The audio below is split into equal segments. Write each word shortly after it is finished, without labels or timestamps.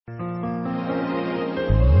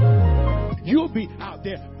You'll be out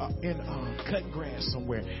there in cutting grass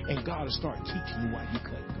somewhere, and God will start teaching you while you're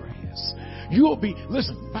cutting grass. You'll be,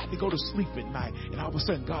 about to go to sleep at night, and all of a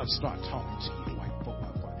sudden God will start talking to you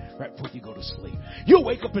right before you go to sleep. You'll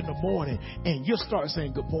wake up in the morning, and you'll start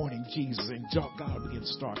saying, good morning, Jesus, and God will begin to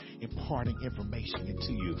start imparting information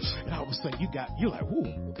into you. And all of a sudden you're like,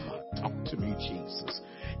 whoo, God, talk to me, Jesus.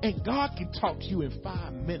 And God can talk to you in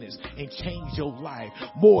 5 minutes and change your life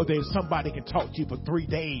more than somebody can talk to you for 3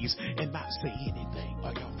 days and not say anything.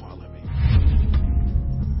 Are y'all following me?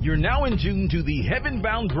 You're now in tune to the Heaven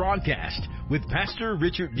Bound broadcast with Pastor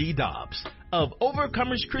Richard D. Dobbs of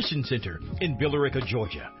Overcomers Christian Center in Billerica,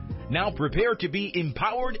 Georgia. Now prepare to be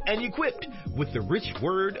empowered and equipped with the rich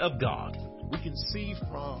Word of God. We can see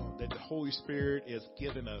from that the Holy Spirit is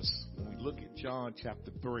giving us, when we look at John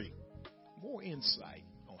chapter 3, more insight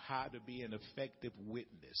on how to be an effective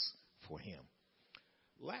witness for Him.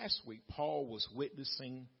 Last week, Paul was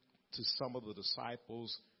witnessing to some of the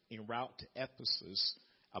disciples en route to Ephesus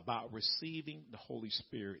about receiving the Holy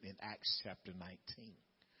Spirit in Acts chapter 19.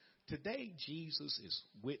 Today, Jesus is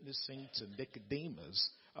witnessing to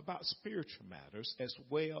Nicodemus about spiritual matters as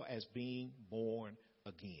well as being born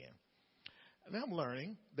again. And I'm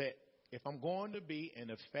learning that if I'm going to be an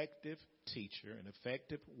effective teacher, an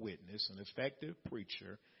effective witness, an effective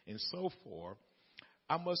preacher, and so forth,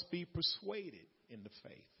 I must be persuaded in the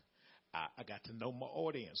faith. I got to know my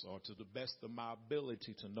audience, or to the best of my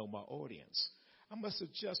ability to know my audience. I must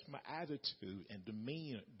adjust my attitude and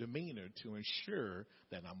demeanor to ensure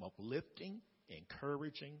that I'm uplifting,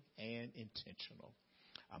 encouraging, and intentional.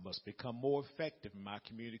 I must become more effective in my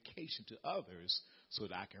communication to others so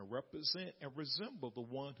that I can represent and resemble the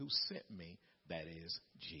one who sent me, that is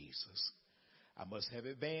Jesus. I must have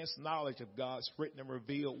advanced knowledge of God's written and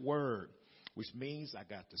revealed word, which means I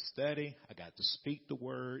got to study, I got to speak the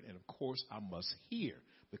word, and of course I must hear,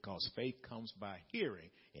 because faith comes by hearing,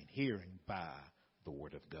 and hearing by the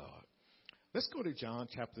word of God. Let's go to John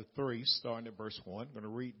chapter 3, starting at verse 1. I'm going to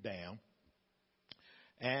read down.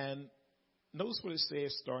 And notice what it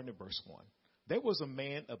says, starting at verse 1. There was a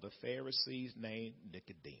man of the Pharisees named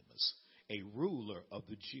Nicodemus, a ruler of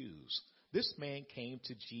the Jews. This man came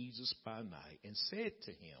to Jesus by night and said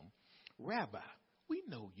to him, Rabbi, we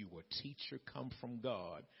know you are a teacher come from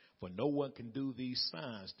God, for no one can do these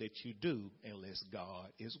signs that you do unless God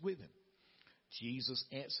is with him. Jesus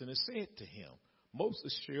answered and said to him, most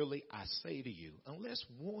assuredly I say to you, unless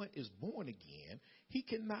one is born again, he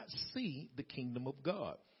cannot see the kingdom of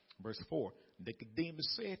God. Verse 4,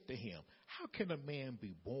 Nicodemus said to him, how can a man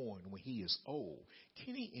be born when he is old?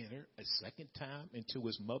 Can he enter a second time into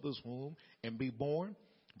his mother's womb and be born?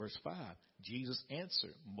 Verse 5, Jesus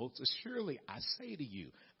answered, most assuredly I say to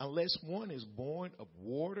you, unless one is born of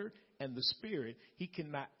water and the Spirit, he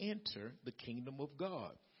cannot enter the kingdom of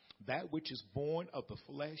God. That which is born of the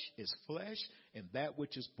flesh is flesh, and that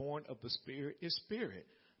which is born of the Spirit is spirit.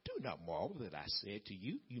 Do not marvel that I said to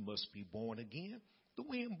you, you must be born again. The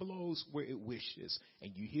wind blows where it wishes,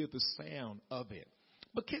 and you hear the sound of it,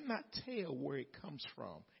 but cannot tell where it comes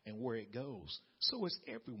from and where it goes. So is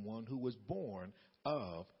everyone who was born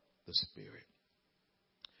of the Spirit.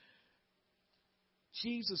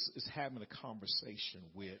 Jesus is having a conversation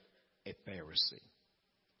with a Pharisee.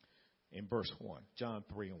 In verse 1, John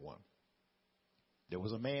 3 and 1. There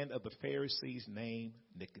was a man of the Pharisees named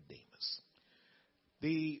Nicodemus.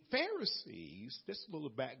 The Pharisees, just a little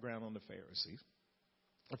background on the Pharisees.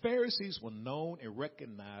 The Pharisees were known and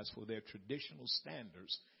recognized for their traditional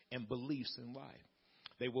standards and beliefs in life.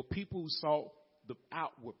 They were people who sought the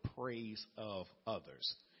outward praise of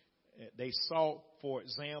others. They sought, for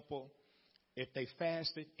example, if they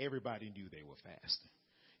fasted, everybody knew they were fasting.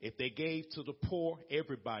 If they gave to the poor,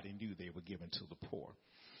 everybody knew they were giving to the poor.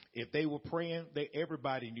 If they were praying,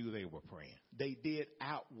 everybody knew they were praying. They did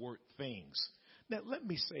outward things. Now, let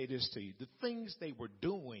me say this to you. The things they were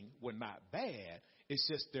doing were not bad. It's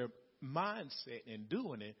just their mindset in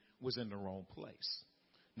doing it was in the wrong place.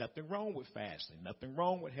 Nothing wrong with fasting. Nothing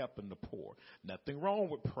wrong with helping the poor. Nothing wrong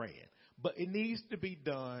with praying. But it needs to be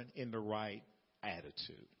done in the right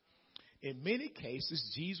attitude. In many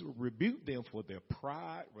cases, Jesus will rebuke them for their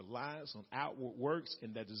pride, reliance on outward works,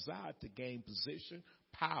 and their desire to gain position,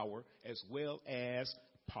 power, as well as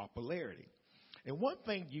popularity. And one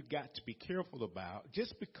thing you've got to be careful about,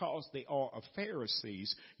 just because they are a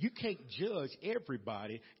Pharisees, you can't judge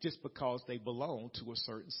everybody just because they belong to a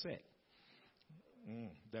certain sect.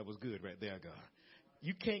 That was good right there, God.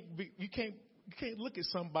 You can't look at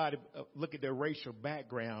somebody, look at their racial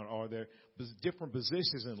background or their different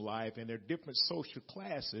positions in life and their different social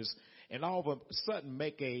classes, and all of a sudden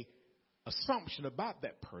make a assumption about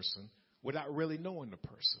that person without really knowing the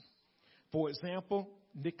person. For example,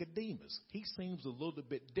 Nicodemus. He seems a little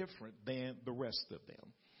bit different than the rest of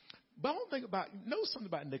them. But know something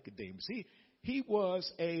about Nicodemus. He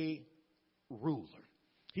was a ruler.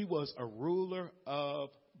 He was a ruler of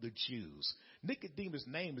the Jews. Nicodemus'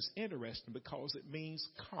 name is interesting because it means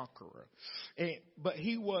conqueror. But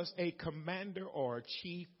he was a commander or a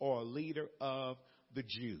chief or a leader of the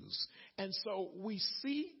Jews. And so we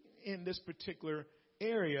see in this particular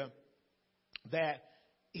area that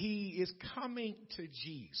he is coming to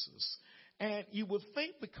Jesus. And you would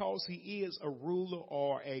think because he is a ruler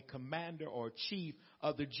or a commander or chief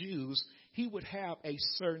of the Jews, he would have a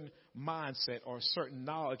certain mindset or certain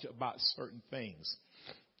knowledge about certain things.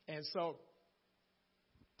 And so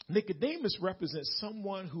Nicodemus represents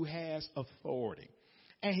someone who has authority.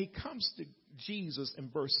 And he comes to Jesus in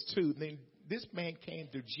verse 2. Then this man came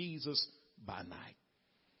to Jesus by night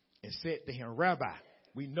and said to him, Rabbi,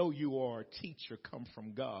 we know you are a teacher come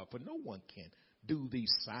from God, for no one can do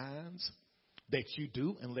these signs that you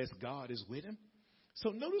do unless God is with him. So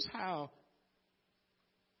notice how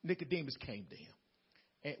Nicodemus came to him.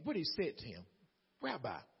 And what he said to him,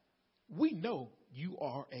 Rabbi, we know you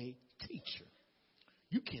are a teacher.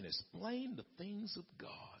 You can explain the things of God,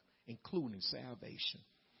 including salvation.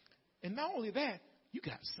 And not only that, you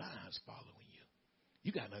got signs following you.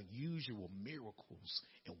 You got unusual miracles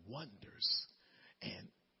and wonders. And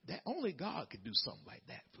that only God could do something like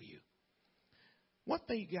that for you. One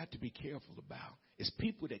thing you got to be careful about is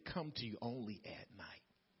people that come to you only at night.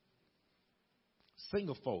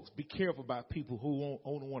 Single folks, be careful about people who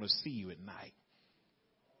only want to see you at night.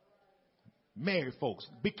 Married folks,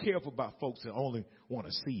 be careful about folks that only want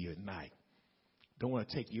to see you at night. Don't want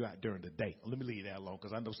to take you out during the day. Let me leave that alone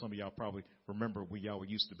because I know some of y'all probably remember when y'all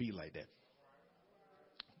used to be like that.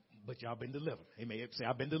 But y'all been delivered. They may say,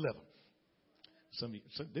 I've been delivered.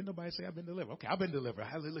 Didn't nobody say I've been delivered? Okay, I've been delivered.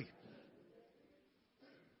 Hallelujah.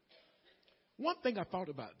 One thing I thought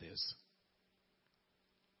about this.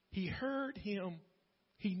 He heard him.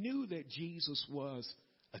 He knew that Jesus was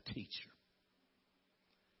a teacher.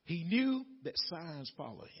 He knew that signs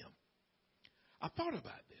follow him. I thought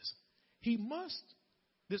about this.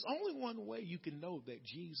 There's only one way you can know that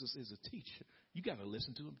Jesus is a teacher. You got to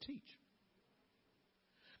listen to him teach.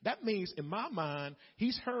 That means, in my mind,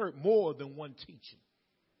 he's heard more than one teaching.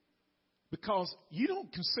 Because you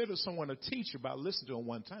don't consider someone a teacher by listening to him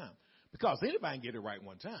one time. Because anybody can get it right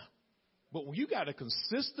one time. But when you got to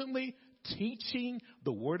consistently teaching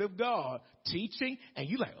the word of God, teaching, and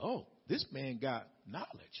you're like, oh, this man got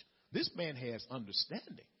knowledge. This man has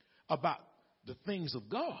understanding about the things of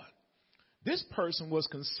God. This person was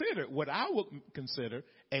considered what I would consider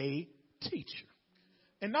a teacher.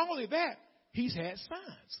 And not only that, he's had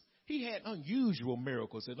signs. He had unusual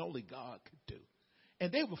miracles that only God could do.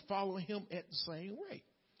 And they were following him at the same rate.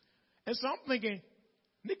 And so I'm thinking,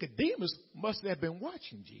 Nicodemus must have been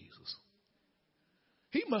watching Jesus.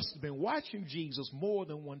 He must have been watching Jesus more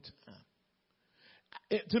than one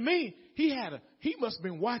time. To me, he must have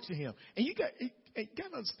been watching him. And you got to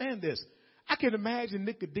understand this. I can imagine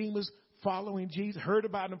Nicodemus following Jesus, heard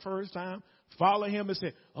about him the first time, follow him and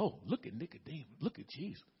say, oh, look at Nicodemus, look at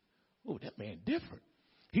Jesus. Oh, that man different.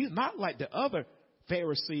 He's not like the other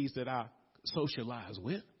Pharisees that I socialize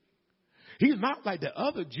with. He's not like the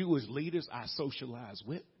other Jewish leaders I socialize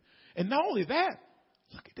with. And not only that,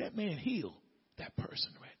 look at that man heal that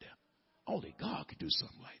person right there. Only God could do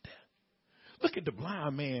something like that. Look at the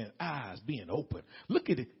blind man's eyes being open. Look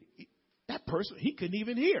at it. That person, he couldn't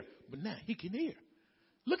even hear, but now he can hear.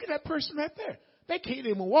 Look at that person right there. They can't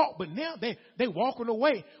even walk, but now they walking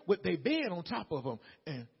away with their bed on top of them,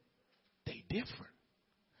 and they different.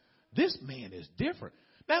 This man is different.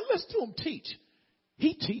 Now listen to him teach.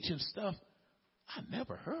 He teaching stuff I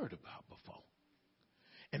never heard about before.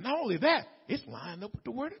 And not only that, it's lined up with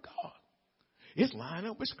the word of God. It's lined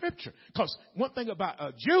up with scripture. Because one thing about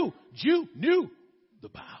a Jew knew the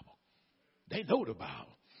Bible. They know the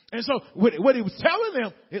Bible. And so what he was telling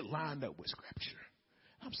them, it lined up with scripture.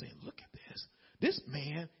 I'm saying, look at this. This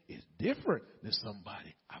man is different than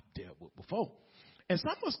somebody I've dealt with before. And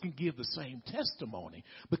some of us can give the same testimony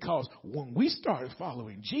because when we started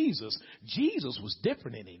following Jesus, Jesus was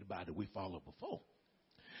different than anybody we followed before.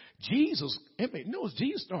 Jesus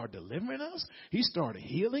started delivering us. He started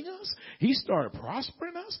healing us. He started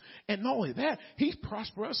prospering us. And not only that, he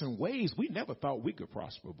prospered us in ways we never thought we could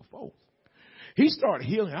prosper before. He started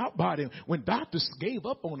healing our body. When doctors gave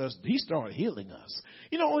up on us, he started healing us.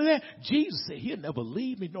 You know, only that, Jesus said he'll never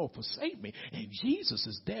leave me nor forsake me. And Jesus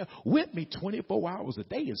is there with me 24 hours a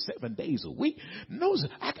day and 7 days a week. Notice,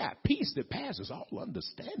 I got peace that passes all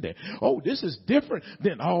understanding. Oh, this is different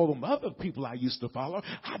than all them other people I used to follow.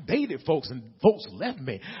 I dated folks and folks left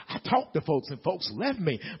me. I talked to folks and folks left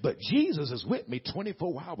me. But Jesus is with me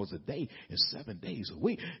 24 hours a day and 7 days a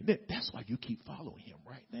week. That's why you keep following him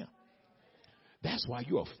right now. That's why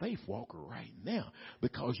you're a faith walker right now,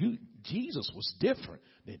 because Jesus was different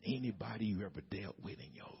than anybody you ever dealt with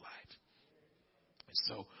in your life. And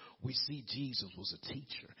so we see Jesus was a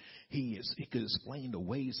teacher. He could explain the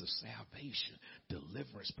ways of salvation,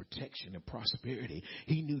 deliverance, protection, and prosperity.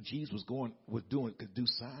 He knew Jesus could do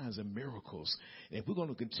signs and miracles. And if we're going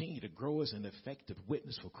to continue to grow as an effective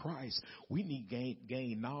witness for Christ, we need to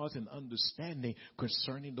gain knowledge and understanding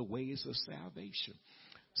concerning the ways of salvation.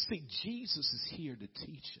 See, Jesus is here to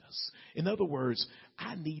teach us. In other words,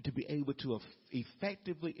 I need to be able to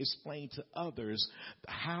effectively explain to others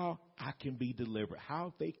how I can be delivered,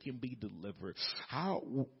 how they can be delivered,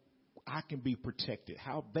 how I can be protected,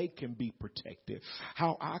 how they can be protected,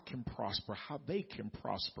 how I can prosper, how they can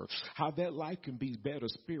prosper, how their life can be better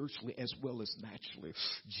spiritually as well as naturally.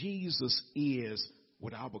 Jesus is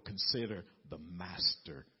what I would consider the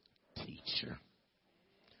master teacher.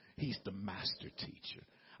 He's the master teacher.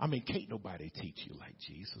 I mean, can't nobody teach you like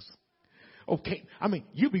Jesus. Okay, I mean,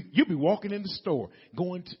 you be walking in the store,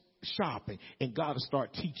 going to shopping, and God will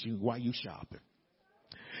start teaching you while you shopping.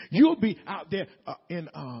 You'll be out there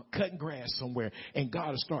cutting grass somewhere, and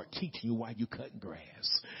God will start teaching you while you're cutting grass.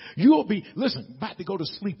 You'll be, about to go to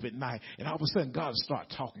sleep at night, and all of a sudden God will start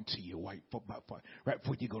talking to you right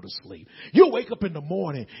before you go to sleep. You'll wake up in the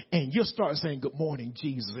morning, and you'll start saying, good morning,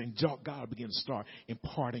 Jesus, and God will begin to start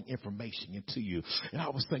imparting information into you. And all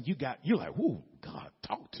of a sudden you're like, whoa, God,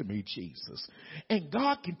 talk to me, Jesus. And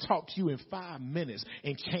God can talk to you in 5 minutes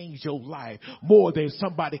and change your life more than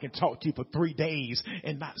somebody can talk to you for 3 days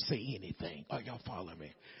and not say anything. Are y'all following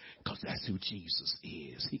me? Because that's who Jesus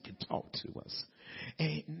is. He can talk to us.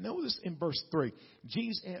 And notice in verse 3,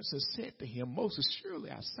 Jesus answered, said to him, most assuredly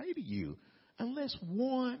I say to you, unless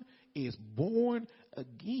one is born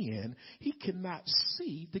again, he cannot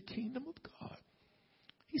see the kingdom of God.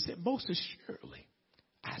 He said, most assuredly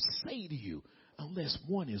I say to you, unless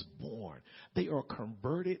one is born, they are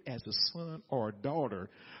converted as a son or a daughter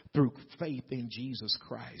through faith in Jesus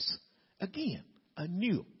Christ. Again,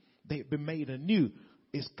 anew. They've been made anew.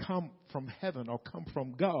 It's come from heaven or come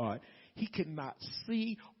from God. He cannot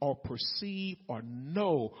see or perceive or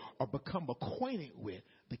know or become acquainted with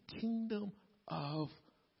the kingdom of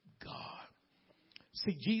God.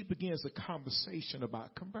 See, Jesus begins a conversation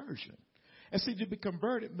about conversion. And see, to be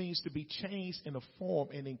converted means to be changed in a form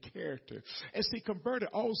and in character. And see, converted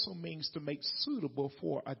also means to make suitable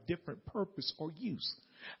for a different purpose or use.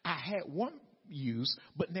 I had one use,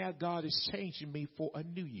 but now God is changing me for a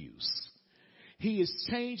new use. He is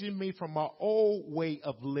changing me from my old way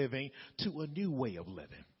of living to a new way of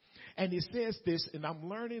living. And it says this, and I'm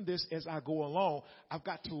learning this as I go along. I've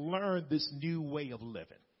got to learn this new way of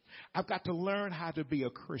living. I've got to learn how to be a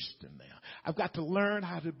Christian now. I've got to learn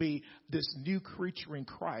how to be this new creature in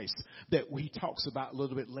Christ that he talks about a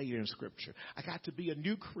little bit later in Scripture. I got to be a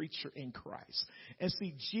new creature in Christ. And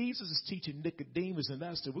see, Jesus is teaching Nicodemus and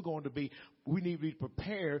us that we need to be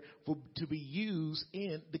prepared to be used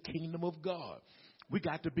in the kingdom of God. We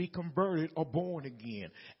got to be converted or born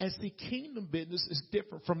again. And see, kingdom business is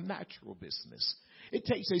different from natural business. It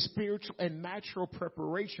takes a spiritual and natural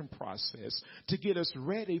preparation process to get us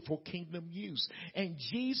ready for kingdom use. And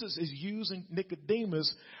Jesus is using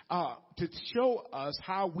Nicodemus to show us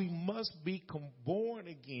how we must be born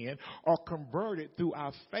again or converted through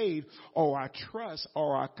our faith or our trust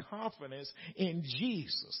or our confidence in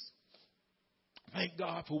Jesus. Thank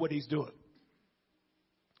God for what he's doing.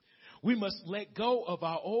 We must let go of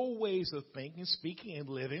our old ways of thinking, speaking, and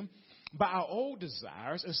living by our old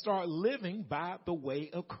desires and start living by the way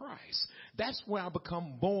of Christ. That's where I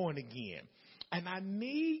become born again. And I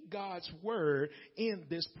need God's word in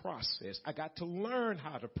this process. I got to learn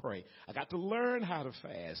how to pray. I got to learn how to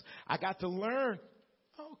fast. I got to learn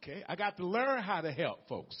how to help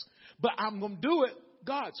folks. But I'm going to do it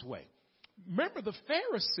God's way. Remember, the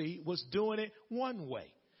Pharisee was doing it one way.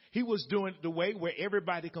 He was doing it the way where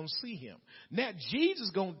everybody can see him. Now, Jesus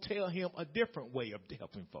is going to tell him a different way of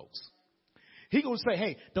helping folks. He's going to say,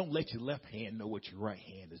 hey, don't let your left hand know what your right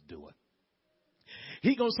hand is doing.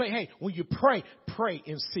 He's going to say, hey, when you pray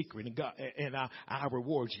in secret, and I'll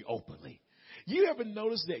reward you openly. You ever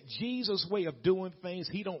notice that Jesus' way of doing things,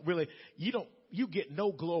 you get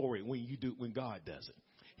no glory when God does it.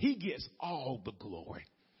 He gets all the glory.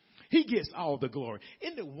 He gets all the glory.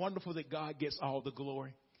 Isn't it wonderful that God gets all the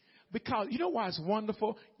glory? Because you know why it's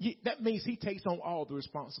wonderful? That means he takes on all the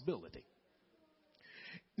responsibility.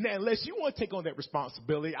 Now, unless you want to take on that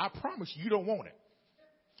responsibility, I promise you don't want it.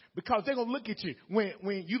 Because they're going to look at you.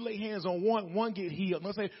 When you lay hands on one get healed. And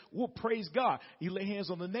they'll say, well, praise God. You lay hands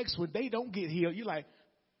on the next one, they don't get healed. You're like,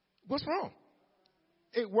 what's wrong?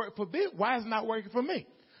 It worked for them. Why is it not working for me?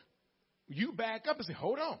 You back up and say,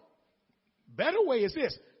 hold on. Better way is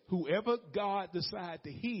this. Whoever God decides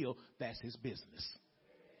to heal, that's his business.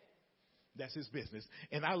 That's his business.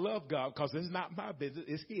 And I love God because it's not my business.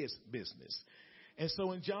 It's his business. And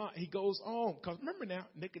so in John, he goes on. Because remember now,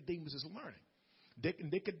 Nicodemus is learning.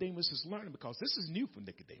 Nicodemus is learning because this is new for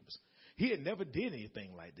Nicodemus. He had never did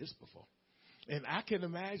anything like this before. And I can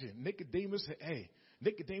imagine Nicodemus said, hey,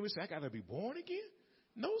 I got to be born again?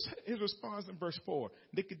 Notice his response in verse 4.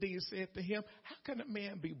 Nicodemus said to him, how can a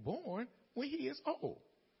man be born when he is old?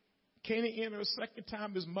 Can he enter a second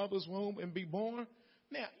time his mother's womb and be born?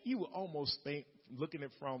 Now, you would almost think, looking at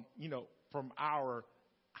from our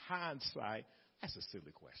hindsight, that's a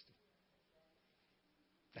silly question.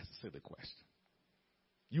 That's a silly question.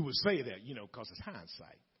 You would say that, because it's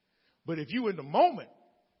hindsight. But if you were in the moment,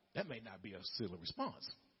 that may not be a silly response.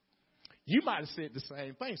 You might have said the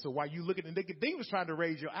same thing. So while you looking at Nicodemus trying to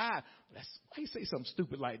raise your eye, why you say something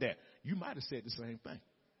stupid like that? You might have said the same thing.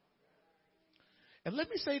 And let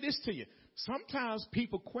me say this to you. Sometimes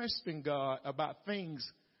people question God about things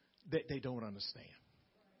that they don't understand.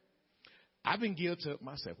 I've been guilty of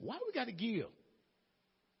myself. Why we got to give?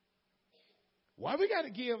 Why we got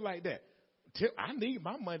to give like that? I need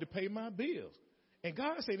my money to pay my bills. And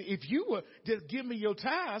God said, if you would just give me your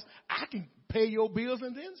tithes, I can pay your bills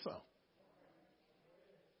and then some.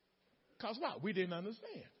 Because what? We didn't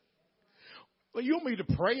understand. Well, you want me to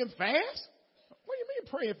pray and fast? What do you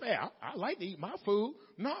mean pray and fast? I like to eat my food.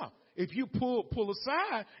 No. If you pull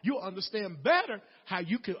aside, you'll understand better how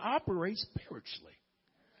you can operate spiritually.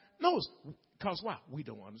 No, because why? We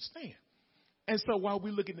don't understand. And so while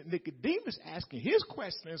we're looking at Nicodemus asking his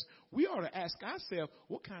questions, we ought to ask ourselves,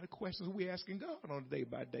 what kind of questions are we asking God on a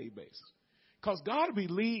day-by-day basis? Because God will be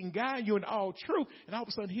leading, guiding you in all truth, and all of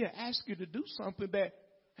a sudden he'll ask you to do something that,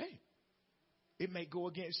 hey, it may go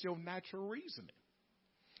against your natural reasoning.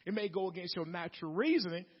 It may go against your natural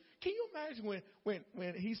reasoning. Can you imagine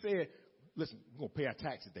when he said, listen, we're going to pay our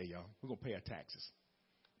taxes today, y'all. We're going to pay our taxes.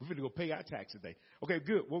 We're going to go pay our taxes today. Okay,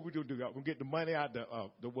 good. What we going to do? We're going to get the money out,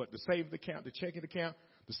 the savings account, the checking account,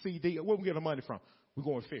 the CD. Where we get the money from? We're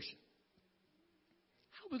going fishing.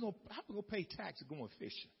 How we going to pay taxes going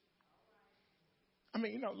fishing? I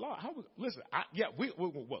mean, Lord, listen, we're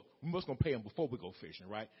just going to pay them before we go fishing,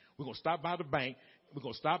 right? We're going to stop by the bank. We're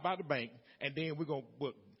going to stop by the bank, and then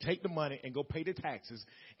we'll take the money and go pay the taxes,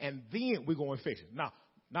 and then we're going fishing. Now,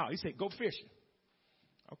 he said, go fishing.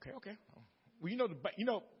 Okay.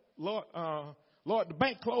 Well, Lord, the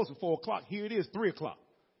bank closed at 4 o'clock. Here it is, 3 o'clock.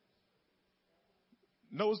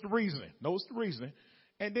 Knows the reasoning.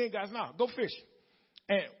 And then, guys, now, go fishing.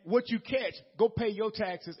 And what you catch, go pay your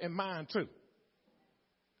taxes and mine, too.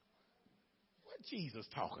 What Jesus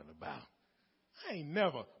talking about? I ain't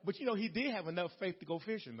never. But, he did have enough faith to go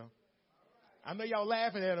fishing, though. I know y'all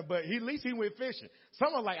laughing at him, but at least he went fishing.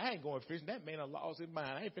 Someone like, I ain't going fishing. That man done lost his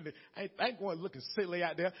mind. I ain't going looking silly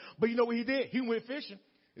out there. But you know what he did? He went fishing.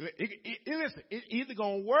 Listen, it's either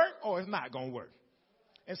going to work or it's not going to work.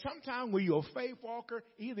 And sometimes when you're a faith walker,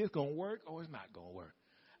 either it's going to work or it's not going to work.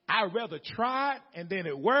 I'd rather try it and then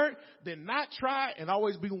it worked than not try it and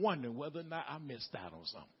always be wondering whether or not I missed out on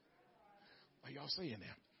something. What y'all saying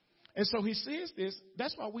there? And so he says this.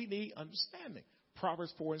 That's why we need understanding.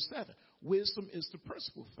 Proverbs 4:7. Wisdom is the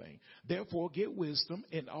principal thing. Therefore, get wisdom,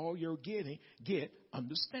 in all you're getting, get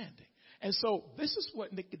understanding. And so this is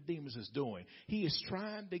what Nicodemus is doing. He is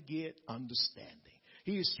trying to get understanding.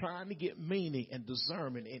 He is trying to get meaning and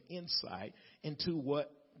discernment and insight into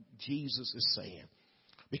what Jesus is saying.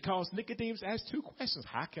 Because Nicodemus asked 2 questions.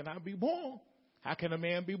 How can I be born? How can a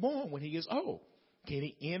man be born when he is old? Can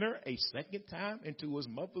he enter a second time into his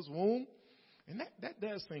mother's womb? And that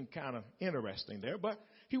does seem kind of interesting there, but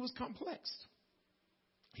he was complex.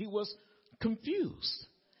 He was confused.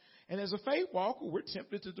 And as a faith walker, we're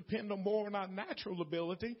tempted to depend more on our natural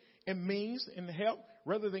ability and means and help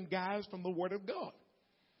rather than guidance from the Word of God.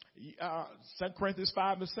 2 Corinthians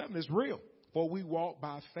 5:7 is real. For we walk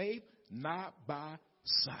by faith, not by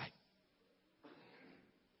sight.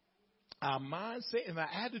 Our mindset and our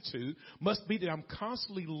attitude must be that I'm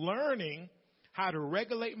constantly learning how to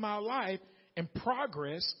regulate my life and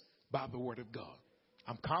progress by the Word of God.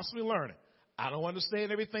 I'm constantly learning. I don't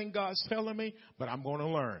understand everything God's telling me, but I'm going to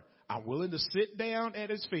learn. I'm willing to sit down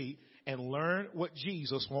at his feet and learn what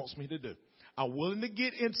Jesus wants me to do. I'm willing to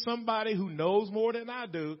get in somebody who knows more than I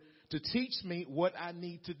do to teach me what I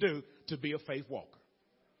need to do to be a faith walker.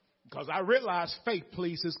 Because I realize faith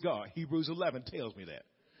pleases God. Hebrews 11 tells me that.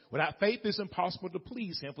 Without faith, it's impossible to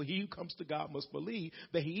please him, for he who comes to God must believe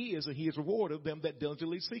that he is, and he is rewarded of them that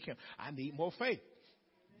diligently seek him. I need more faith.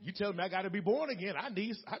 You tell me I got to be born again.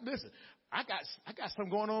 Listen, I got something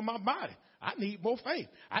going on in my body. I need more faith.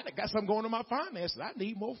 I got something going on in my finances. I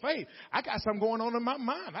need more faith. I got something going on in my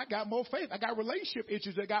mind. I got more faith. I got relationship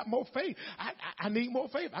issues. I got more faith. I need more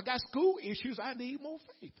faith. I got school issues. I need more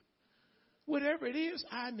faith. Whatever it is,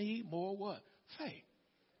 I need more what? Faith.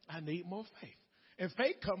 I need more faith. And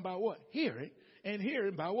faith comes by what? Hearing. And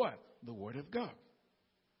hearing by what? The word of God.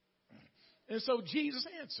 And so Jesus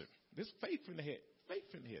answered. This faith in the head. Faith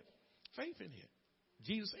in here. Faith in here.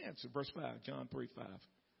 Jesus answered, verse 5, John 3:5.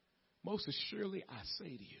 Most assuredly I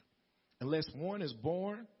say to you, unless one is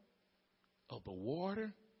born of the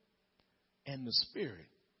water and the Spirit,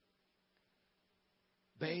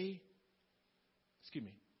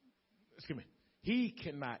 he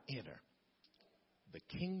cannot enter the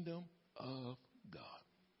kingdom of God.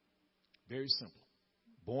 Very simple.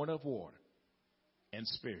 Born of water and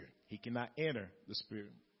Spirit. He cannot enter the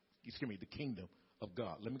kingdom of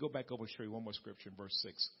God. Let me go back over and show you one more scripture in verse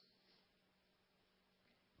 6.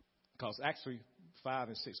 Because actually 5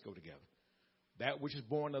 and 6 go together. That which is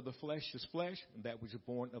born of the flesh is flesh, and that which is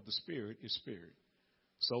born of the Spirit is spirit.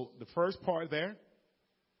 So the first part there,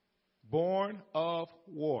 born of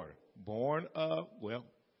water. Born of,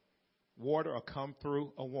 water will come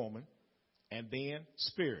through a woman, and then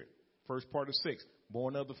Spirit. First part of 6,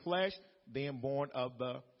 born of the flesh, then born of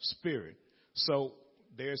the Spirit. So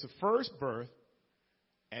there's the first birth,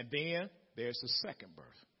 and then there's the second birth.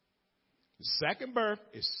 The second birth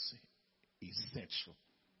is essential.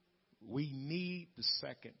 We need the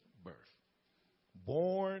second birth.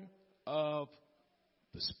 Born of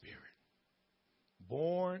the Spirit.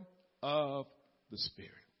 Born of the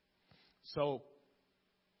Spirit. So,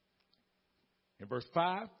 in verse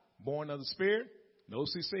 5, born of the Spirit,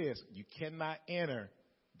 notice he says, you cannot enter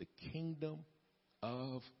the kingdom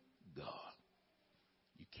of God.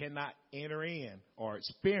 You cannot enter in or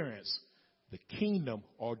experience the kingdom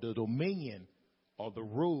or the dominion or the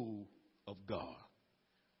rule of God.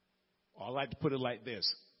 Or I like to put it like this,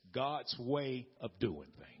 God's way of doing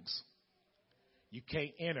things. You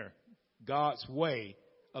can't enter God's way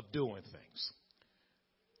of doing things.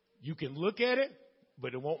 You can look at it,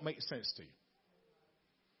 but it won't make sense to you.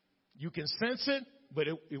 You can sense it, but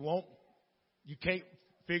it won't, you can't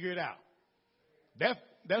figure it out.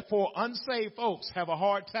 Therefore, unsaved folks have a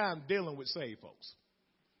hard time dealing with saved folks.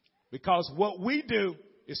 Because what we do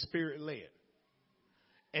is spirit-led.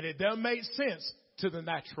 And it doesn't make sense to the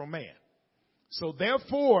natural man. So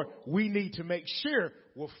therefore, we need to make sure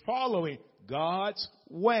we're following God's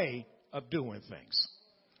way of doing things.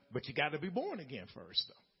 But you got to be born again first,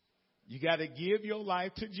 though. You got to give your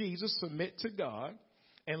life to Jesus, submit to God,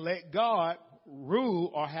 and let God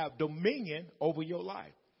rule or have dominion over your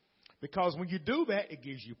life. Because when you do that, it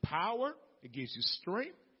gives you power, it gives you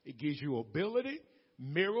strength, it gives you ability,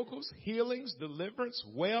 miracles, healings, deliverance,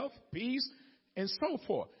 wealth, peace, and so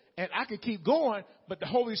forth. And I could keep going, but the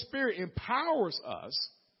Holy Spirit empowers us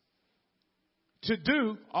to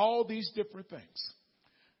do all these different things.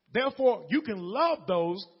 Therefore, you can love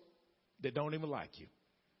those that don't even like you.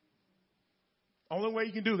 Only way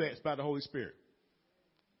you can do that is by the Holy Spirit.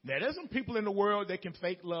 Now, there's some people in the world that can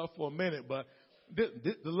fake love for a minute, but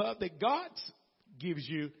the love that God gives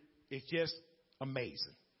you is just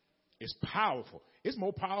amazing. It's powerful. It's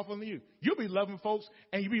more powerful than you. You'll be loving folks,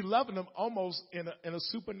 and you'll be loving them almost in a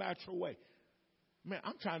supernatural way. Man,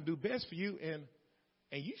 I'm trying to do best for you, and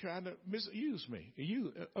you trying to misuse me.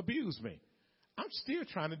 You abuse me. I'm still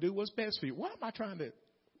trying to do what's best for you. Why am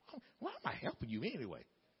I helping you anyway?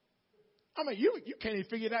 I mean, you can't even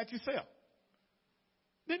figure it out yourself.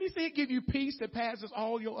 Then he said, give you peace that passes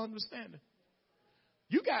all your understanding.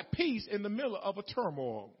 You got peace in the middle of a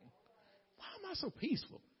turmoil. Why am I so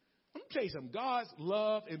peaceful? Let me tell you something. God's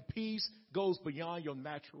love and peace goes beyond your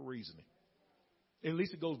natural reasoning. At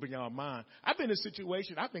least it goes beyond mine. I've been in a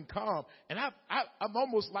situation, I've been calm, and I'm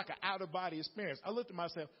almost like an out-of-body experience. I looked at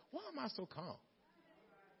myself, why am I so calm?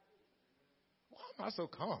 Why am I so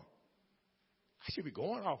calm? I should be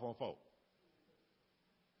going off on folk.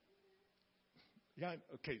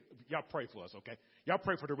 Y'all pray for us, okay? Y'all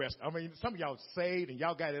pray for the rest. I mean, some of y'all saved and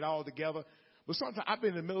y'all got it all together. But sometimes I've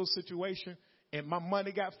been in the middle of a situation and my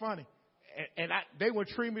money got funny. And they would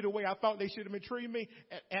treat me the way I thought they should have been treating me.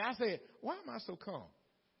 And I said, why am I so calm?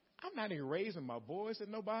 I'm not even raising my voice at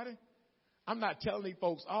nobody. I'm not telling these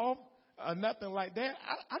folks off or nothing like that.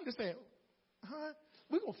 I'm just saying,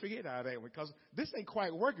 we're going to figure it out anyway, because this ain't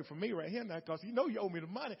quite working for me right here now, because you know you owe me the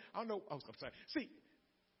money. I don't know. I'm sorry. See,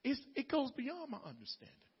 it goes beyond my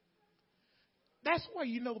understanding. That's why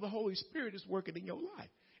you know the Holy Spirit is working in your life.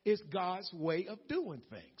 It's God's way of doing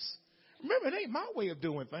things. Remember, it ain't my way of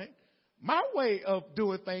doing things. My way of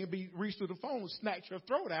doing things be reach through the phone, snatch your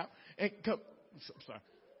throat out, and come. I'm sorry.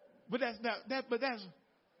 But that's not that. But that's.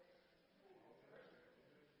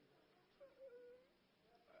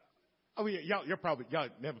 Oh yeah, y'all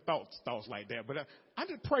never thoughts like that. But I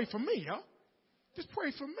just pray for me, y'all. Just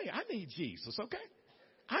pray for me. I need Jesus, okay?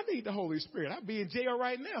 I need the Holy Spirit. I'd be in jail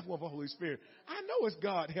right now if I want the Holy Spirit. I know it's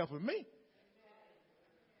God helping me.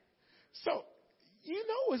 So you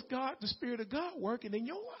know it's God, the Spirit of God working in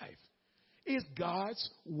your life. It's God's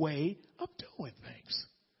way of doing things.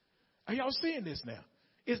 Are y'all seeing this now?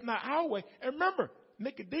 It's not our way. And remember,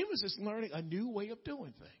 Nicodemus is learning a new way of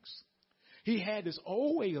doing things. He had his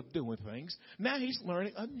old way of doing things. Now he's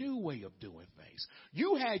learning a new way of doing things.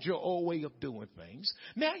 You had your old way of doing things.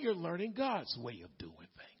 Now you're learning God's way of doing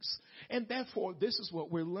things. And therefore, this is what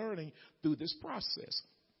we're learning through this process.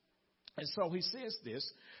 And so he says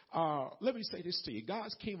this. Let me say this to you.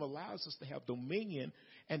 God's kingdom allows us to have dominion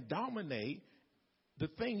and dominate the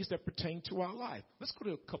things that pertain to our life. Let's go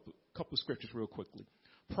to a couple of scriptures real quickly.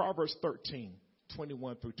 Proverbs 13,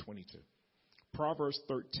 21 through 22. Proverbs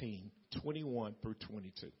 13, 21 through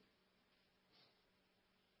 22.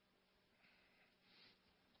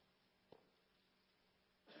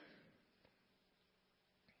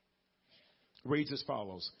 Reads as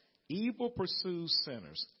follows. Evil pursues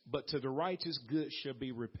sinners, but to the righteous good shall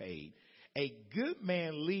be repaid. A good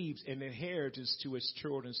man leaves an inheritance to his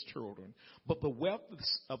children's children, but the wealth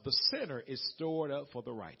of the sinner is stored up for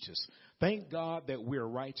the righteous. Thank God that we're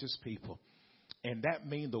righteous people. And that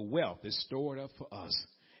means the wealth is stored up for us.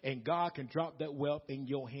 And God can drop that wealth in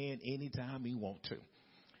your hand anytime he wants to.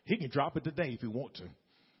 He can drop it today if he wants to.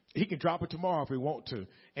 He can drop it tomorrow if he wants to.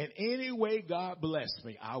 And any way God bless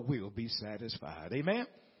me, I will be satisfied. Amen?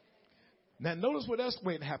 Now, notice what else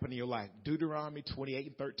might happen in your life. Deuteronomy 28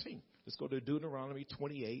 and 13. Let's go to Deuteronomy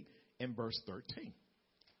 28 and verse 13.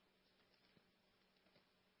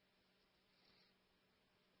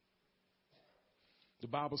 The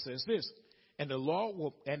Bible says this. And the Lord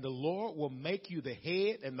will make you the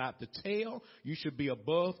head and not the tail. You should be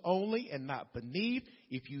above only and not beneath,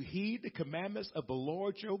 if you heed the commandments of the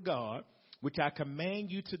Lord your God, which I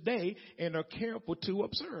command you today, and are careful to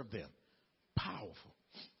observe them. Powerful.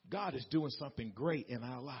 God is doing something great in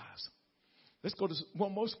our lives. Let's go to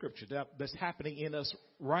one more scripture that's happening in us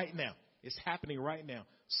right now. It's happening right now.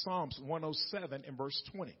 Psalms 107 and verse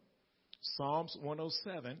 20. Psalms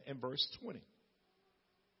 107 and verse 20.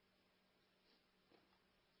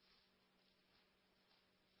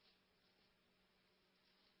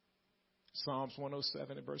 Psalms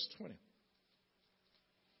 107 and verse 20.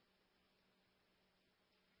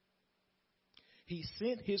 He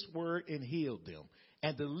sent his word and healed them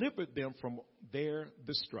and delivered them from their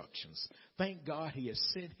destructions. Thank God he has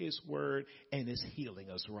sent his word and is healing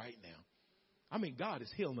us right now. I mean, God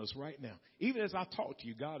is healing us right now. Even as I talk to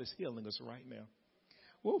you, God is healing us right now.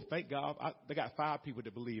 Well, thank God. I got 5 people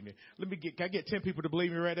to believe me. Can I get 10 people to believe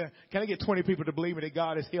me right now? Can I get 20 people to believe me that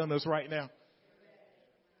God is healing us right now?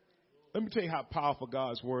 Let me tell you how powerful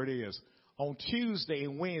God's word is. On Tuesday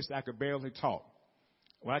and Wednesday, I could barely talk.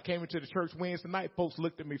 When I came into the church Wednesday night, folks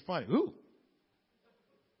looked at me funny. Ooh.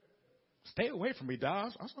 Stay away from me,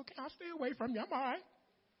 Dobbs. I said, okay, I'll stay away from you. I'm all right.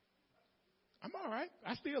 I'm all right.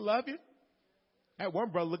 I still love you. I had one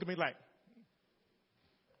brother look at me like,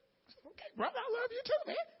 okay, brother, I love you too,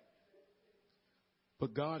 man.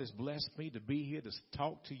 But God has blessed me to be here to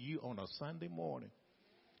talk to you on a Sunday morning.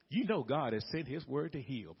 You know God has sent his word to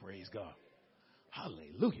heal. Praise God.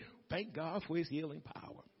 Hallelujah. Thank God for his healing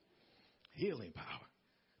power. Healing power.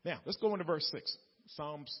 Now, let's go into verse 6.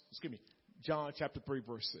 John chapter 3,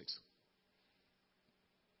 verse 6.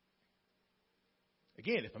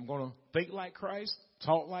 Again, if I'm going to think like Christ,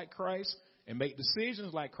 talk like Christ, and make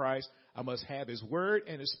decisions like Christ, I must have his word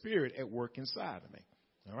and his spirit at work inside of me.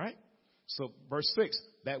 All right? So verse 6,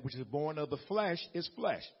 that which is born of the flesh is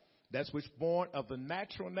flesh. That's which born of the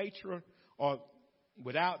natural nature or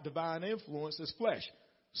without divine influence is flesh.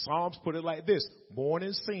 Psalms put it like this: born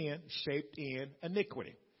in sin, shaped in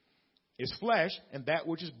iniquity. It's flesh, and that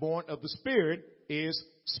which is born of the spirit is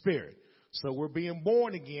spirit. So we're being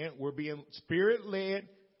born again. We're being spirit-led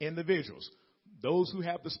individuals. Those who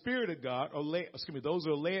have the spirit of God are led, those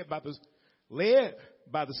who are led by led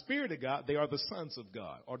by the Spirit of God, they are the sons of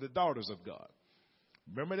God or the daughters of God.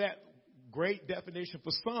 Remember that great definition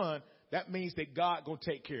for son? That means that God going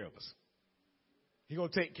to take care of us. He's going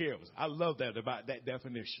to take care of us. I love that about that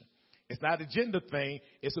definition. It's not a gender thing.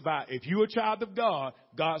 It's about if you're a child of God,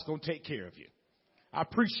 God's going to take care of you. I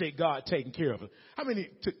appreciate God taking care of us. How many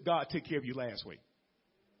God took care of you last week?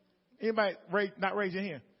 Anybody not raise your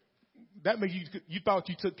hand? That means you thought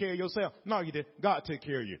you took care of yourself. No, you didn't. God took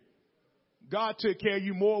care of you. God took care of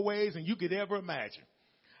you more ways than you could ever imagine.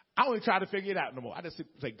 I don't even try to figure it out no more. I just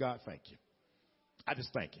say, God, thank you. I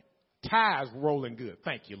just thank you. Tires rolling good.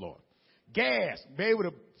 Thank you, Lord. Gas, be able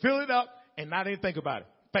to fill it up and not even think about it.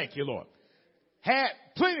 Thank you, Lord. Had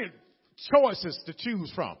plenty of choices to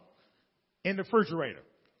choose from in the refrigerator.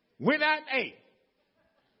 Went out and ate.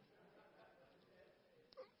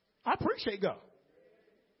 I appreciate God.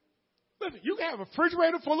 Listen, you can have a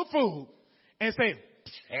refrigerator full of food and say,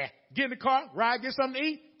 get in the car, ride, get something to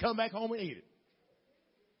eat, come back home and eat it.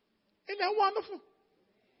 Isn't that wonderful?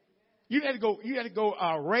 You had to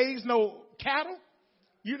go raise no cattle.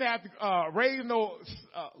 You didn't have to raise no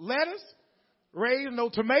lettuce, raise no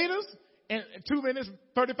tomatoes in 2 minutes,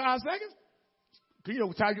 35 seconds. You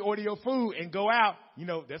know, time you order your food and go out, you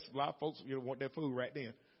know, that's a lot of folks, you know, want their food right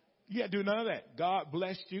then. You had to do none of that. God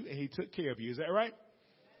blessed you and he took care of you. Is that right?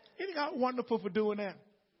 Isn't God wonderful for doing that?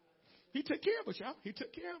 He took care of us, y'all. He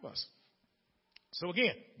took care of us. So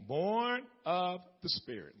again, born of the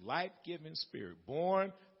Spirit, life-giving Spirit,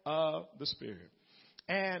 born of the Spirit.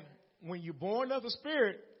 And when you're born of the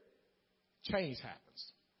Spirit, change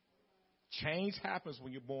happens. Change happens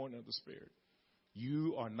when you're born of the Spirit.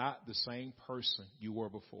 You are not the same person you were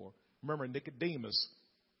before. Remember, Nicodemus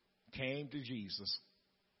came to Jesus.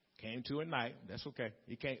 Came to a night. That's okay.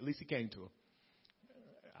 At least he came to him.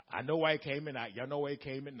 I know why he came at night. Y'all know why he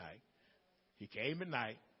came at night. He came at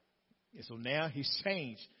night. And so now he's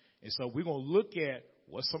changed. And so we're going to look at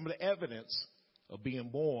what's some of the evidence of being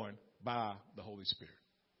born by the Holy Spirit.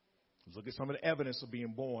 Let's look at some of the evidence of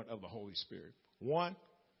being born of the Holy Spirit. One,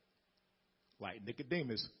 like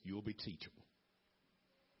Nicodemus, you will be teachable.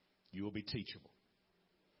 You will be teachable.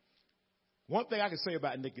 One thing I can say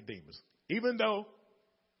about Nicodemus, even though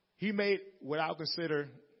he made what I'll consider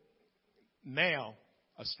now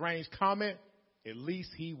a strange comment, at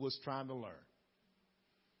least he was trying to learn.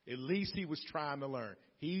 At least he was trying to learn.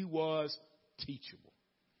 He was teachable.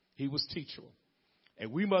 He was teachable.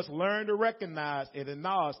 And we must learn to recognize and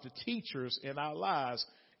acknowledge the teachers in our lives,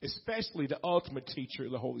 especially the ultimate teacher,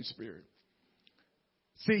 the Holy Spirit.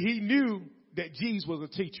 See, he knew that Jesus was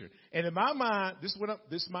a teacher. And in my mind, this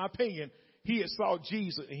is my opinion, he had saw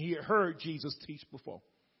Jesus and he had heard Jesus teach before.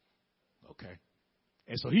 Okay.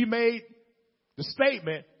 And so he made the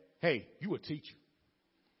statement, hey, you a teacher.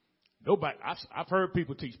 Nobody, I've heard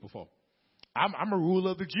people teach before. I'm a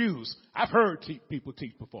ruler of the Jews. I've heard people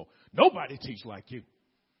teach before. Nobody teach like you.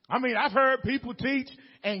 I mean, I've heard people teach,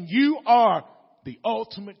 and you are the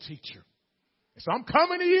ultimate teacher. And so I'm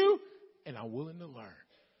coming to you, and I'm willing to learn.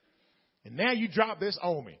 And now you drop this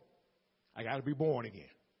on me. I got to be born again.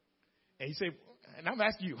 And he said, and I'm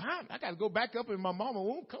asking you, how? I got to go back up in my mama's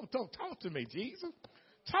womb. Come talk to me, Jesus.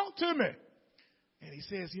 Talk to me. And he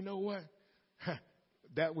says, you know what?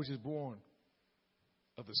 That which is born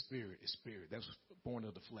of the Spirit is spirit. That was born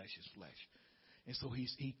of the flesh is flesh. And so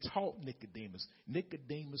he taught Nicodemus.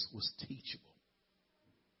 Nicodemus was teachable.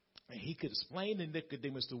 And he could explain to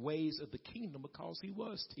Nicodemus the ways of the kingdom because he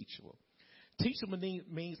was teachable. Teachable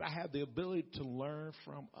means I have the ability to learn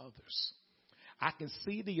from others. I can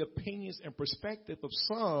see the opinions and perspective of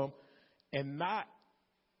some and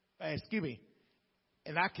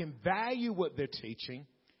and I can value what they're teaching,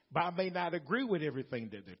 but I may not agree with everything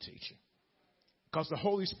that they're teaching. Because the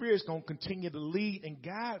Holy Spirit is going to continue to lead and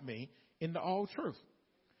guide me into all truth.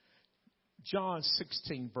 John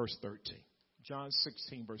 16, verse 13. John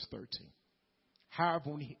 16, verse 13.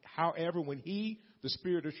 However, when he, the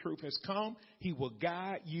Spirit of truth, has come, he will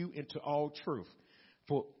guide you into all truth.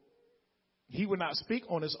 For he will not speak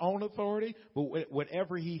on his own authority, but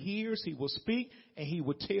whatever he hears, he will speak, and he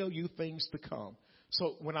will tell you things to come.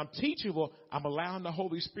 So when I'm teachable, I'm allowing the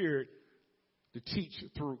Holy Spirit to teach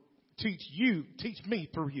me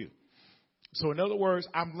through you. So in other words,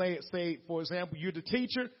 say, for example, you're the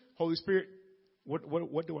teacher, Holy Spirit, what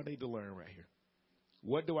do I need to learn right here?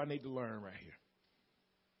 What do I need to learn right here?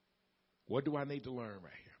 What do I need to learn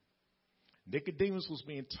right here? Nicodemus was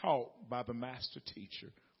being taught by the master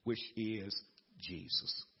teacher, which is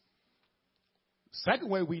Jesus. Second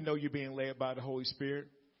way we know you're being led by the Holy Spirit,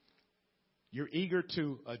 you're eager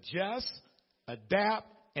to adjust, adapt,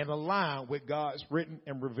 and align with God's written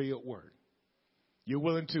and revealed word. You're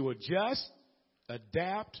willing to adjust,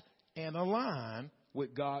 adapt, and align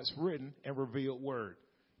with God's written and revealed word.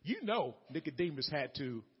 You know, Nicodemus had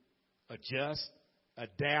to adjust,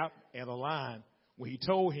 adapt, and align when he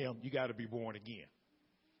told him, you got to be born again,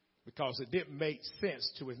 because it didn't make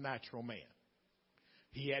sense to his natural man.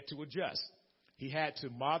 He had to adjust. He had to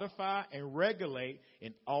modify and regulate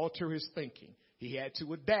and alter his thinking. He had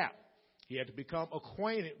to adapt. He had to become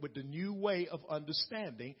acquainted with the new way of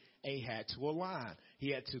understanding, and he had to align.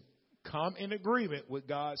 He had to come in agreement with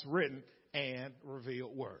God's written and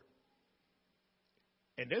revealed word.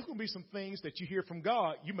 And there's going to be some things that you hear from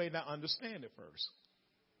God you may not understand at first.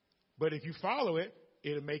 But if you follow it,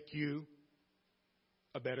 it'll make you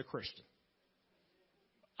a better Christian.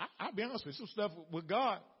 I'll be honest with you, some stuff with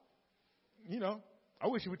God, I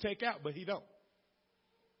wish he would take out, but he don't.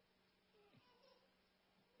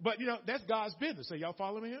 But, that's God's business. So y'all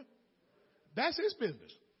follow me here? That's his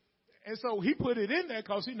business. And so he put it in there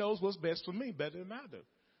because he knows what's best for me better than I do.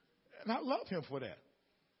 And I love him for that.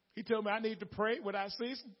 He told me I need to pray without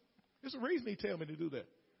ceasing. There's a reason he tell me to do that.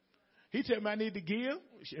 He tell me I need to give,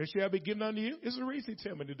 and shall be given unto you. It's a reason he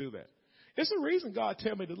tell me to do that. It's a reason God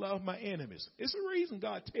tell me to love my enemies. It's a reason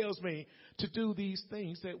God tells me to do these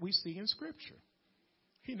things that we see in Scripture.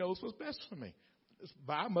 He knows what's best for me.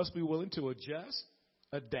 But I must be willing to adjust,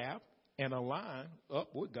 adapt, and align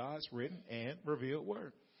up with God's written and revealed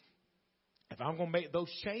word. If I'm going to make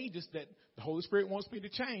those changes that the Holy Spirit wants me to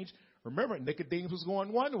change, remember, Nicodemus was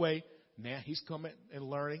going one way. Now he's coming and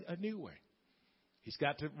learning a new way. He's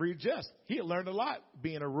got to readjust. He had learned a lot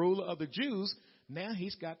being a ruler of the Jews. Now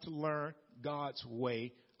he's got to learn God's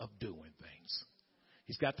way of doing things.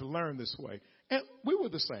 He's got to learn this way. And we were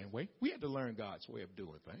the same way. We had to learn God's way of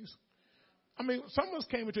doing things. I mean, some of us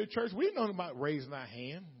came into the church. We didn't know about raising our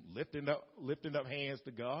hand, lifting up hands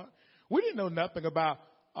to God. We didn't know nothing about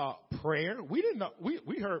prayer. We didn't know.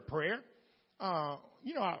 We heard prayer. Our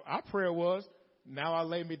prayer was, now I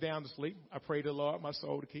lay me down to sleep. I pray the Lord my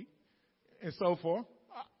soul to keep, and so forth.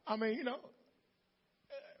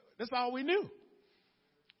 That's all we knew.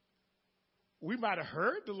 We might have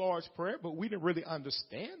heard the Lord's Prayer, but we didn't really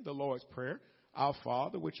understand the Lord's Prayer. Our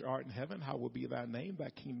Father, which art in heaven, hallowed be thy name,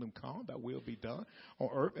 thy kingdom come, thy will be done on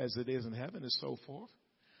earth as it is in heaven, and so forth.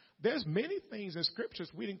 There's many things in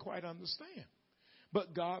Scriptures we didn't quite understand.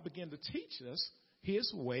 But God began to teach us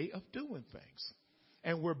his way of doing things.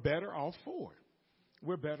 And we're better off for it.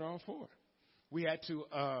 We're better off for it. We had to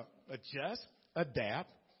adjust,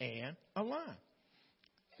 adapt, and align.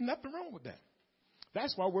 Nothing wrong with that.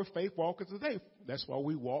 That's why we're faith walkers today. That's why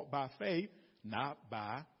we walk by faith, not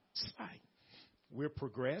by sight. We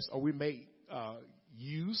progress, or we make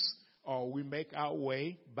use, or we make our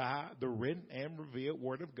way by the written and revealed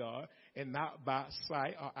word of God, and not by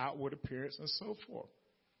sight or outward appearance and so forth.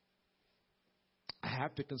 I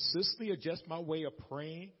have to consistently adjust my way of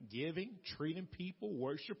praying, giving, treating people,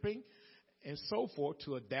 worshiping, and so forth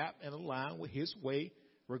to adapt and align with his way,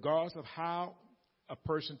 regardless of how a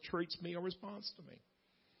person treats me or responds to me.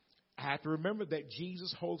 I have to remember that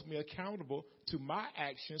Jesus holds me accountable to my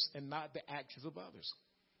actions and not the actions of others.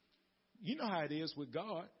 You know how it is with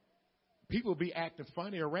God. People be acting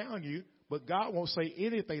funny around you, but God won't say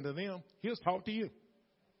anything to them. He'll talk to you.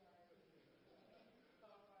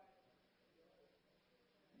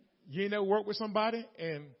 You ain't never worked with somebody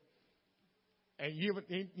and you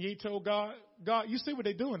ain't told God, you see what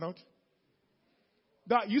they're doing, don't you?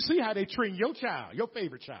 God, you see how they treat your child, your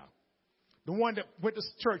favorite child, the one that went to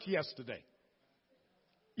church yesterday.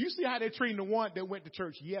 You see how they're treating the one that went to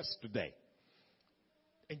church yesterday.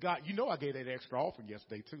 And God, I gave that extra offering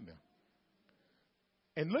yesterday too now.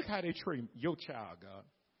 And look how they treat your child, God.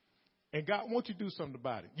 And God wants you to do something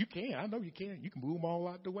about it. You can. I know you can. You can move them all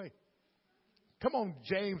out the way. Come on,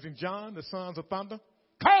 James and John, the sons of thunder.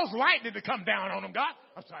 Cause lightning to come down on them, God.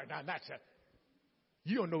 I'm sorry, not that.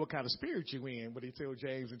 You don't know what kind of spirit you're in when they tell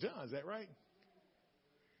James and John. Is that right?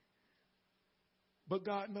 But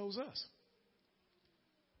God knows us.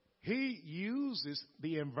 He uses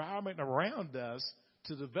the environment around us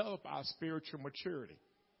to develop our spiritual maturity.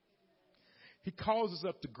 He causes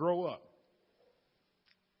us to grow up.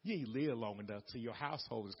 You ain't live long enough till your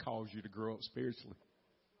household has caused you to grow up spiritually.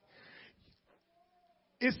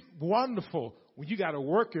 It's wonderful when you got a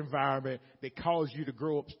work environment that causes you to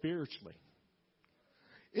grow up spiritually.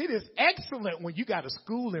 It is excellent when you got a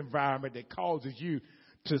school environment that causes you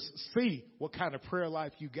to see what kind of prayer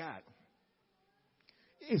life you got.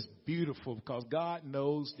 It's beautiful because God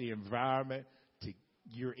knows the environment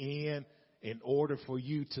you're in order for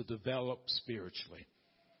you to develop spiritually.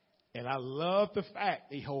 And I love the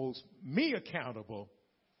fact he holds me accountable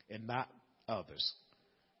and not others.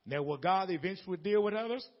 Now, will God eventually deal with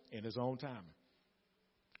others? In his own timing.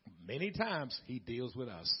 Many times he deals with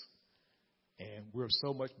us, and we're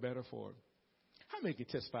so much better for it. How many can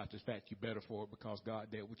testify to the fact you're better for it because God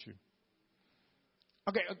dealt with you?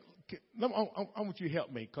 Okay, I want you to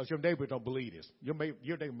help me because your neighbor don't believe this. Your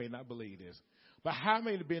neighbor may not believe this. But how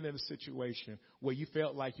many have been in a situation where you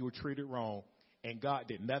felt like you were treated wrong and God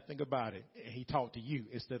did nothing about it and he talked to you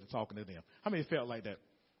instead of talking to them? How many felt like that?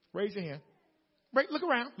 Raise your hand. Look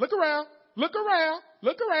around. Look around. Look around.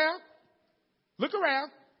 Look around. Look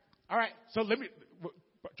around. All right, so let me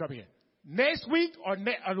drop in. Next week or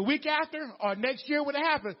the week after or next year when it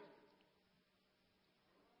happens.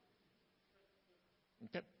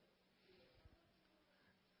 Okay.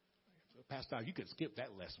 Pastor, you could skip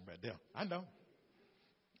that lesson right there. I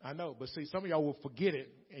know. But see, some of y'all will forget it,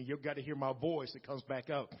 and you've got to hear my voice that comes back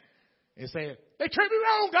up and saying, they treat me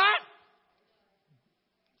wrong, God.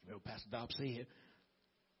 You know what Pastor Dobbs said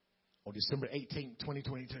on December 18th,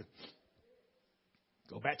 2022.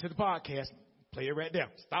 Go back to the podcast. Play it right there.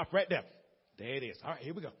 Stop right there. There it is. All right,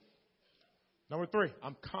 here we go. Number 3,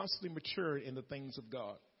 I'm constantly maturing in the things of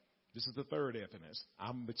God. This is the third evidence.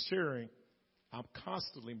 I'm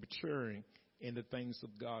constantly maturing in the things of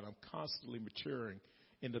God. I'm constantly maturing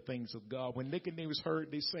in the things of God. When Nicodemus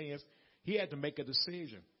heard these sayings, he had to make a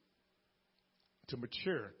decision to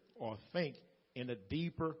mature or think in a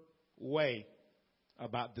deeper way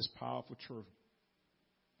about this powerful truth.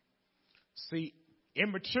 See,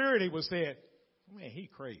 immaturity was said, man, he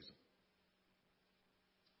crazy.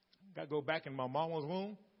 Got to go back in my mama's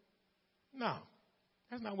womb? No,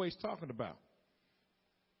 that's not what he's talking about.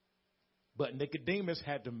 But Nicodemus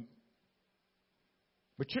had to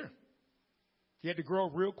mature. He had to grow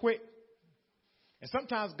up real quick. And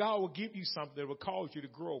sometimes God will give you something that will cause you to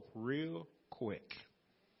grow up real quick.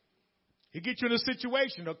 He'll get you in a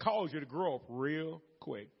situation that'll cause you to grow up real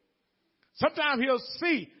quick. Sometimes he'll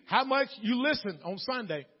see how much you listen on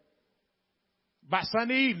Sunday. By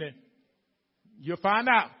Sunday evening, you'll find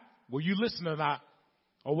out, were you listening or not?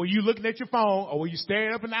 Or were you looking at your phone? Or were you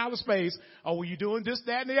staring up in outer space? Or were you doing this,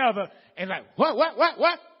 that, and the other? And like,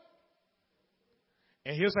 what?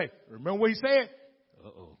 And he'll say, remember what he said?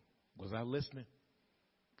 Uh-oh, was I listening?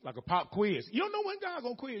 Like a pop quiz. You don't know when God's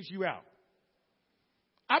going to quiz you out.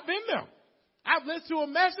 I've been there. I've listened to a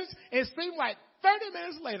message, and it seemed like 30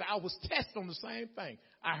 minutes later, I was tested on the same thing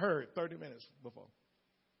I heard 30 minutes before.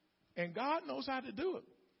 And God knows how to do it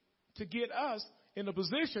to get us in a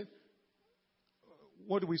position.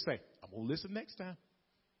 What do we say? I'm going to listen next time.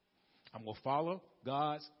 I'm going to follow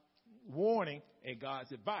God's warning and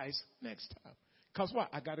God's advice next time. Because what?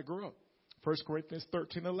 I got to grow up. 1 Corinthians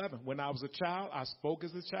 13:11. When I was a child, I spoke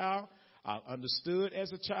as a child. I understood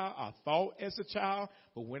as a child. I thought as a child.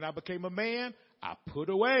 But when I became a man, I put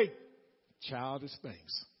away childish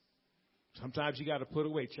things. Sometimes you got to put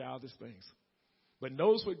away childish things. But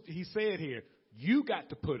notice what he said here. You got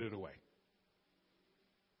to put it away.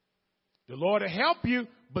 The Lord will help you,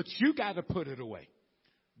 but you got to put it away.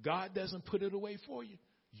 God doesn't put it away for you.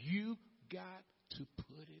 You got to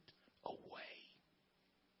put it away.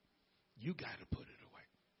 You got to put it away.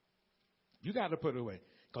 You got to put it away.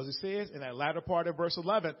 Because it says in that latter part of verse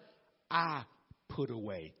 11, I put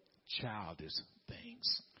away childish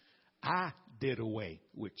things. I did away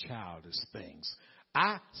with childish things.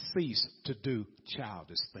 I ceased to do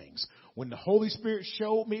childish things. When the Holy Spirit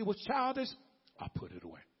showed me was childish, I put it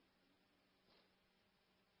away.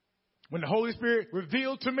 When the Holy Spirit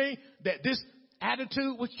revealed to me that this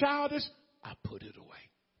attitude was childish, I put it away.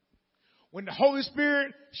 When the Holy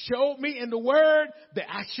Spirit showed me in the Word that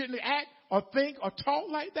I shouldn't act or think or talk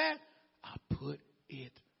like that, I put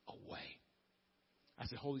it away. I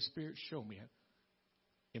said, Holy Spirit, show me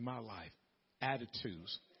in my life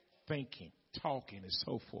attitudes, thinking, talking, and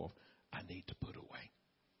so forth I need to put away.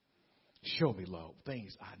 Show me, Lord,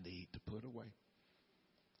 things I need to put away.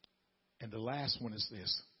 And the last one is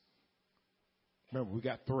this. Remember, we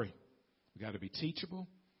got 3. We got to be teachable.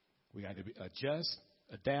 We got to be adjust,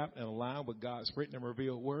 adapt, and align with God's written and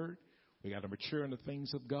revealed word. We got to mature in the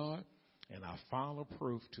things of God. And our final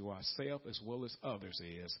proof to ourselves as well as others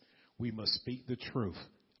is we must speak the truth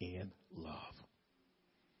in love.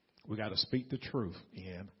 We got to speak the truth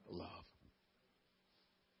in love.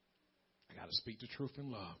 I got to speak the truth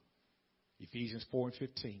in love. Ephesians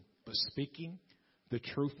 4:15. But speaking the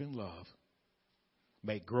truth in love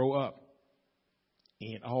may grow up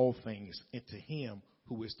in all things into him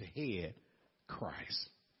who is the head, Christ.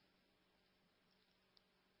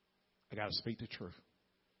 I got to speak the truth.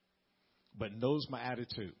 But notice my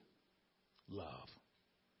attitude. Love.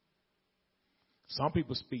 Some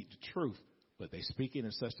people speak the truth, but they speak it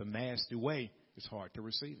in such a nasty way, it's hard to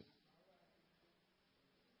receive it.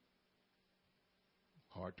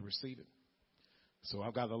 hard to receive it. So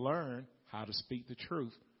I've got to learn how to speak the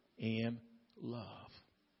truth in love.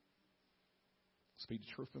 Speak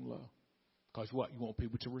the truth in love. Because what? You want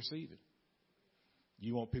people to receive it.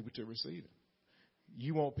 You want people to receive it.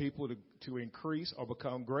 You want people to increase or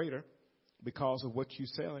become greater because of what you're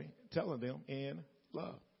telling them in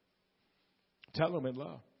love. Tell them in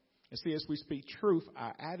love. And see, as we speak truth,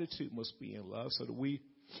 our attitude must be in love so that we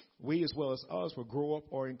as well as us will grow up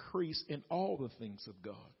or increase in all the things of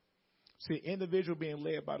God. See, an individual being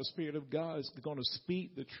led by the Spirit of God is going to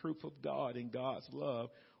speak the truth of God in God's love,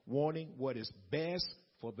 wanting what is best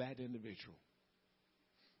for that individual.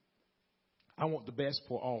 I want the best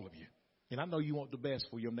for all of you. And I know you want the best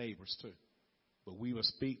for your neighbors too. But we must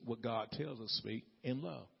speak what God tells us to speak in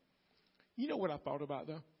love. You know what I thought about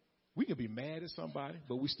though? We can be mad at somebody,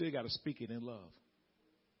 but we still got to speak it in love.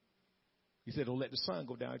 He said, don't let the sun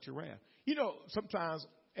go down at your wrath. You know, sometimes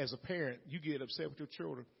as a parent, you get upset with your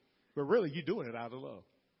children, but really you're doing it out of love.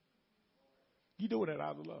 You're doing it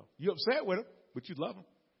out of love. You're upset with them, but you love them.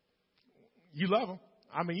 You love them.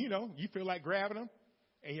 I mean, you know, you feel like grabbing them,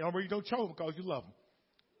 and you don't choke them because you love them.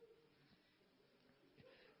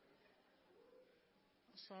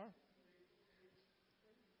 I'm sorry.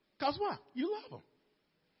 Because why? You love them.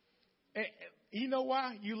 And you know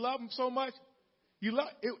why you love them so much?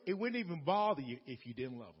 It wouldn't even bother you if you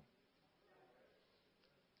didn't love them.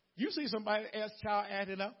 You see somebody else child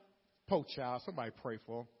acting up, poor child, somebody pray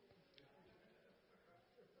for them.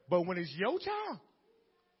 But when it's your child,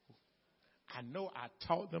 I know I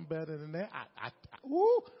taught them better than that.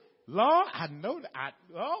 Lord, I know that.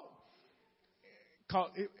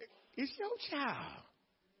 Cause it's your child.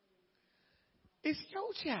 It's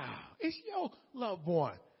your child. It's your loved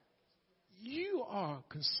one. You are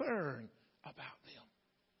concerned about them.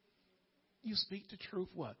 You speak the truth,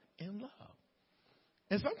 what? In love.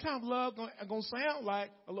 And sometimes love going to sound like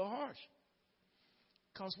a little harsh.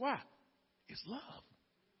 Because why? It's love.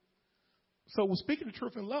 So when speaking the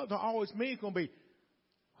truth in love don't always mean it's going to be,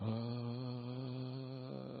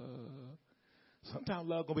 sometimes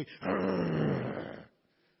love going to be,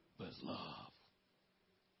 but it's love.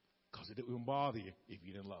 Because it wouldn't bother you if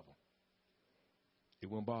you didn't love them. It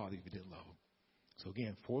wouldn't bother you if you didn't love them. So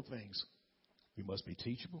again, 4 things. We must be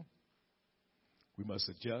teachable. We must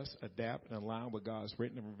adjust, adapt, and align with God's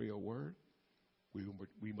written and revealed word. We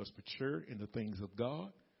must mature in the things of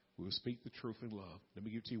God. We will speak the truth in love. Let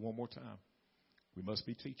me give it to you one more time. We must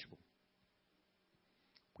be teachable.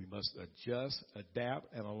 We must adjust,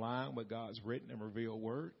 adapt, and align with God's written and revealed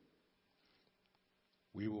word.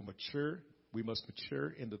 We will mature. We must mature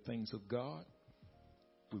in the things of God.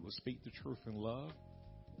 We will speak the truth in love.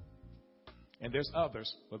 And there's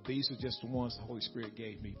others, but these are just the ones the Holy Spirit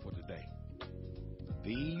gave me for today.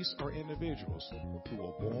 These are individuals who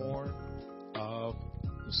are born of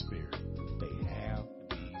the Spirit. They have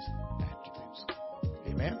these attributes.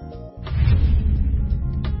 Amen.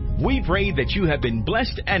 We pray that you have been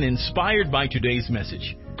blessed and inspired by today's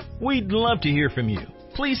message. We'd love to hear from you.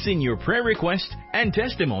 Please send your prayer requests and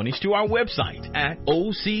testimonies to our website at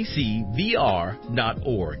occvr.org.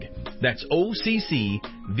 That's occvr.org.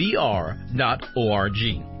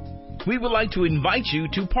 We would like to invite you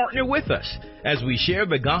to partner with us as we share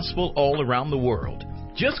the gospel all around the world.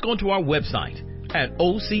 Just go to our website at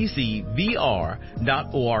occvr.org.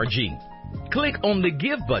 Click on the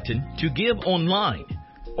Give button to give online,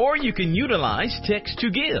 or you can utilize Text to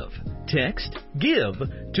Give. Text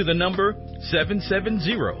GIVE to the number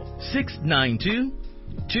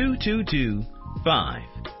 770-692-2225.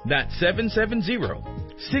 That's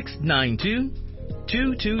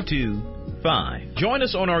 770-692-2225. Join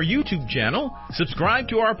us on our YouTube channel, subscribe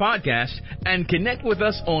to our podcast, and connect with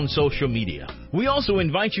us on social media. We also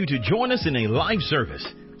invite you to join us in a live service.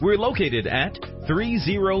 We're located at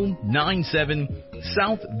 3097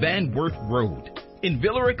 South Van Wert Road in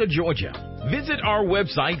Villarica, Georgia. Visit our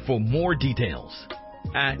website for more details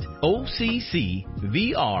at occvr.org.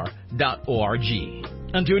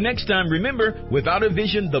 Until next time, remember, without a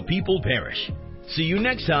vision, the people perish. See you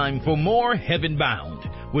next time for more Heaven Bound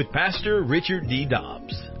with Pastor Richard D.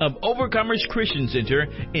 Dobbs of Overcomers Christian Center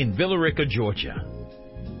in Villarica, Georgia.